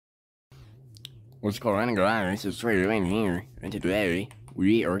What's going on, guys? It's RamenRayven here, and today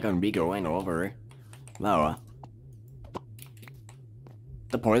we are going to be going over the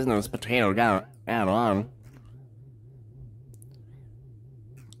poisonous potato add-on.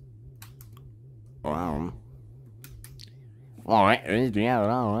 Alright, here's the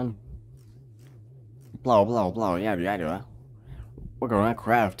add-on. Blah blah blah, yada yada. We're gonna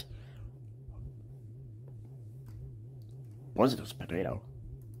craft poisonous potato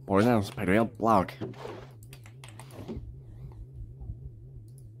block.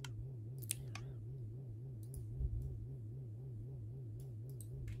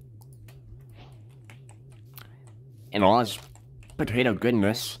 And all this potato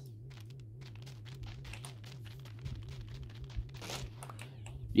goodness,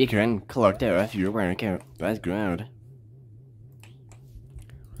 you can collect it if you're wearing it. That's good.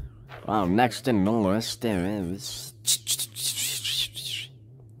 Next in the list is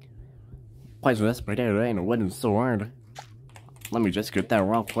poisonous potato and a wooden sword. Let me just get that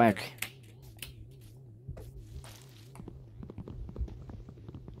real quick.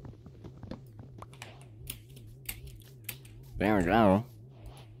 There we go.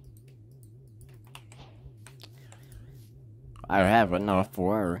 I have enough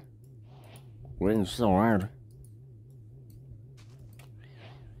for wooden sword.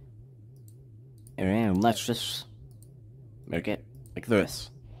 And let's just make it like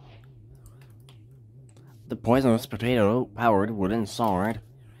this. The poisonous potato powered wooden sword.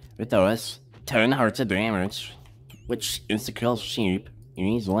 It does 10 hearts of damage, which kills sheep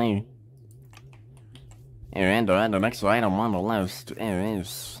easily. And the next item on the list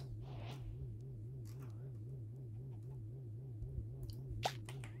is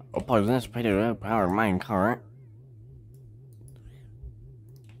a poisonous potato powered minecart.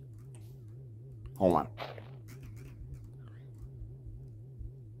 Hold on.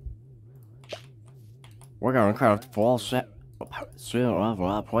 We're gonna craft full set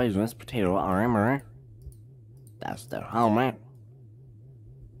of poisonous potato armor. That's the helmet.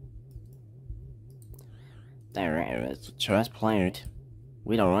 There it is, a chest plate.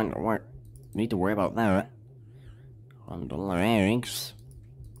 We don't need to worry about that. On the legs.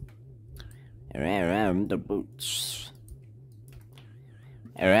 And the boots.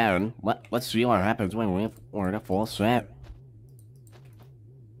 And let's see what happens when we wear the full set.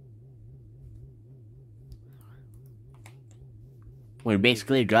 We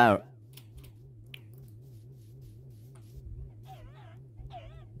basically got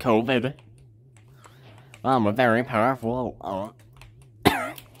COVID. A very powerful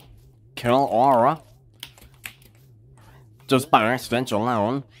kill aura just by our stench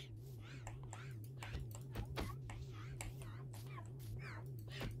alone.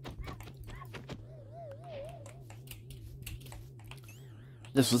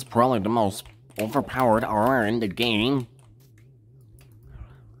 This is probably the most overpowered aura in the game,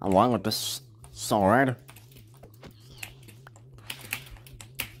 along with this sword.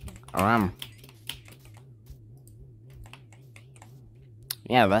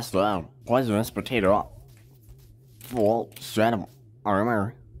 Yeah, that's the poisonous potato full set of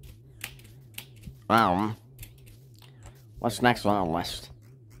armor. What's next on the list?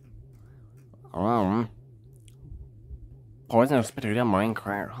 Poisonous potato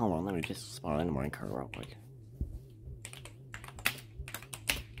minecart. Hold on, let me just spawn in the minecart real quick.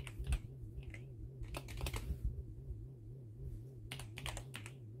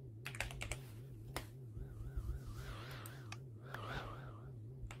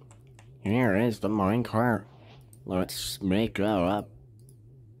 Here is the minecart. Let's make it up.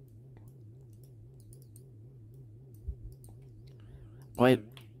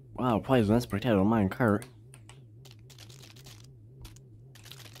 Wow, poisonous potato minecart.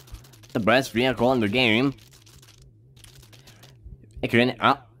 The best vehicle in the game. It can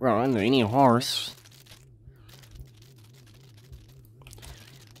outrun any horse.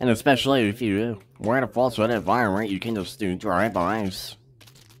 And especially if you wear the full set environment, you can just do drive-bys.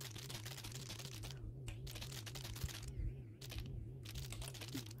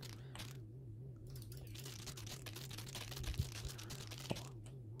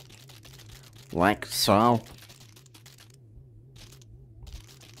 Like so.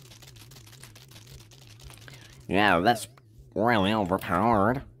 Yeah, that's really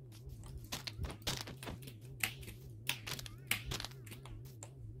overpowered.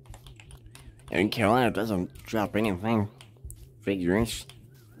 And killing it doesn't drop anything. Figures.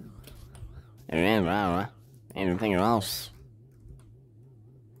 And anything else.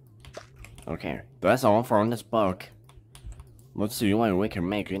 Okay, that's all from this book. Let's see what we can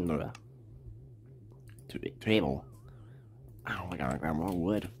make into the table. Oh, we gotta grab more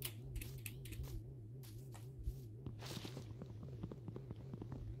wood.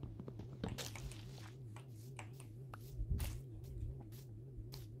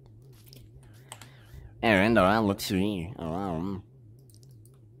 And let's see.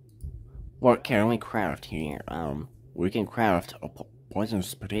 What can we craft here? We can craft a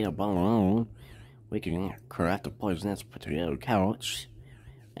poisonous potato bone. We can craft a poisonous potato couch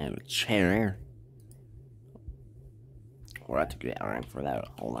and a chair. We'll have to get around for that.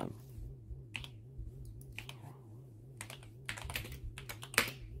 Hold on.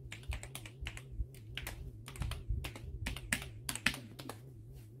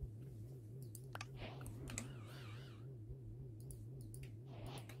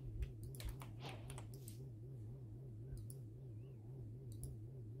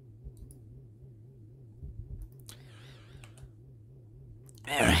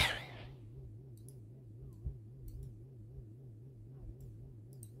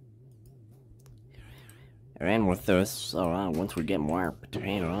 And with this, once we get more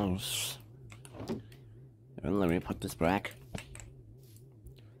potatoes, and let me put this back.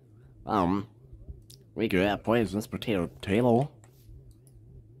 We could have poisonous potato table.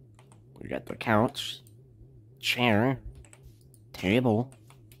 We got the couch, chair, table.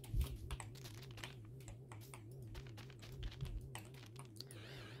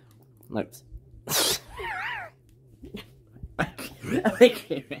 Let's.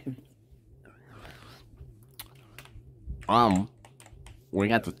 We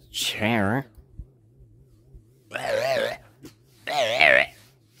got the chair.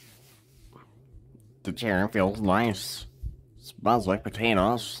 The chair feels nice. Smells like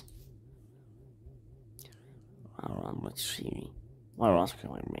potatoes. Let's see. What else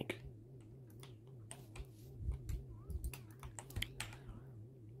can I make?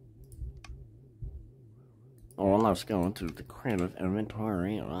 Oh, let's go into the creative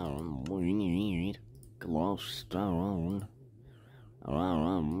inventory. We need glowstone.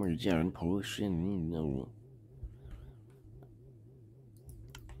 Regen potion. No.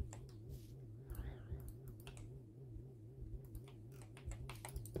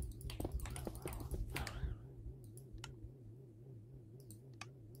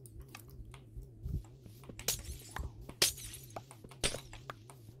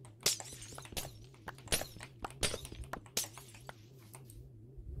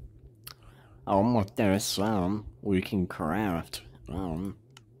 With this, we can craft, a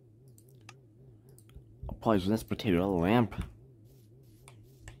poisonous potato lamp.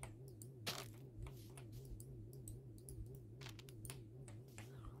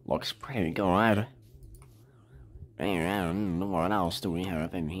 Looks pretty good. And what else do we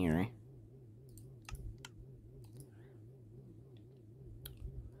have in here?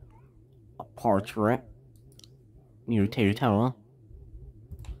 A portrait. Mutator.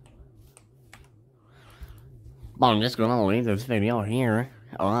 I'm just gonna leave this video here.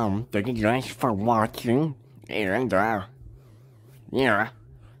 Thank you guys for watching. And, yeah.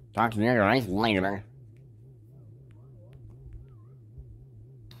 Talk to you guys later.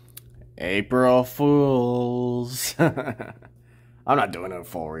 April Fools. I'm not doing a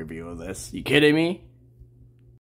full review of this. You kidding me?